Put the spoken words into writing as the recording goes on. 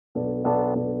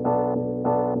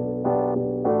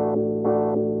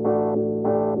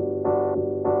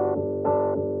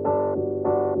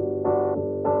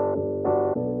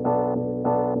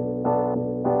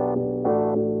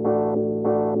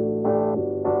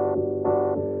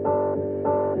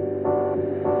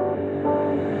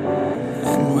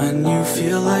you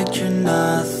feel like you're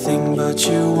nothing, but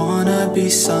you wanna be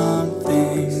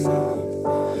something,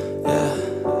 yeah.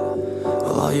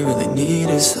 Well, all you really need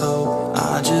is hope.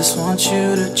 I just want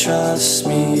you to trust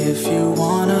me if you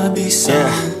wanna be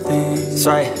something. Yeah, that's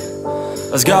right.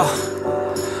 Let's go.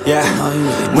 Yeah,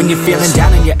 when you're feeling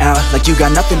down and you're out, like you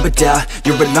got nothing but doubt,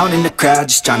 you're alone in the crowd,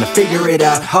 just trying to figure it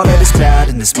out. All that is bad,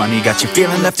 and this money got you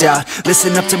feeling left out.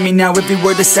 Listen up to me now, every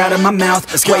word that's out of my mouth.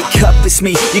 Wake up, it's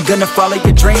me. You're gonna follow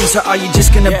your dreams, or are you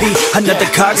just gonna be another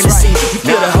cog in the scene? You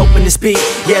feel the hope in this beat,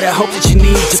 yeah, the hope that you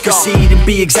need to proceed and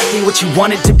be exactly what you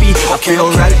want it to be. I feel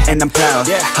right and I'm proud,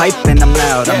 hype and I'm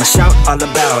loud. I'ma shout all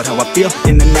about how I feel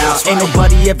in the now. Ain't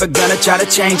nobody ever gonna try to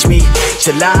change me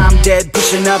till I'm dead,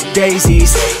 pushing up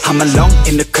daisies. I'm alone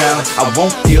in the crowd, I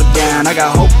won't feel down. I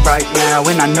got hope right now,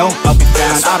 and I know I'll be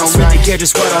found. I don't really care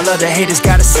just what all other haters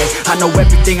gotta say. I know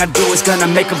everything I do is gonna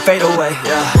make them fade away,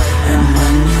 yeah. And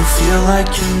when you feel like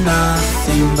you're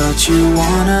nothing, but you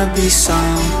wanna be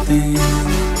something,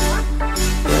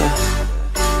 yeah.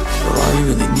 Well, all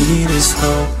you really need is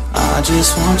hope. I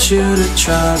just want you to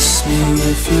trust me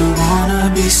if you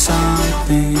wanna be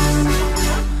something,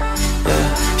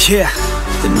 yeah.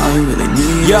 Then all you really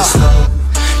need is hope.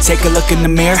 Take a look in the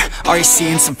mirror, are you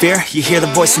seeing some fear? You hear the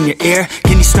voice in your ear,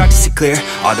 can you start to see clear?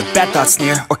 Are the bad thoughts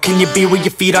near? Or can you be where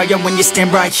your feet are, yeah, when you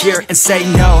stand right here and say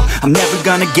no? I'm never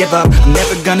gonna give up, I'm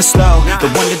never gonna slow. The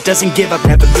one that doesn't give up,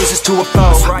 never loses to a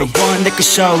foe. The one that can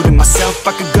show to myself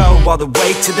I could go all the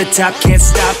way to the top, can't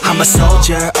stop me. I'm a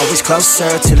soldier, always closer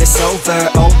till it's over.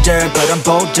 Older, but I'm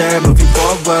bolder, moving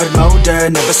forward, motor,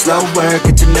 never slower.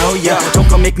 Get to know ya, don't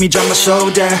go make me drop my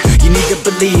shoulder. You need to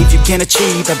believe you can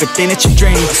achieve everything that you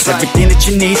dream. Everything that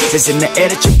you need is in the air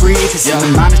that you breathe. It's in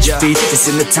the mind that you feed, it's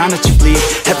in the time that you bleed.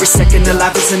 Every second of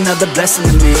life is another blessing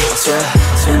to me,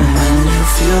 And when you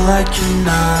feel like you're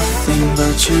nothing,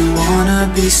 but you wanna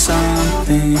be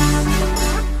something,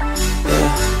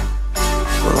 yeah.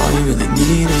 Well, all you really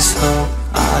need is hope.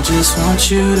 I just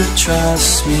want you to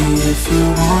trust me if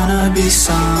you wanna be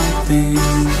something,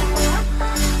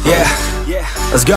 yeah. Let's go.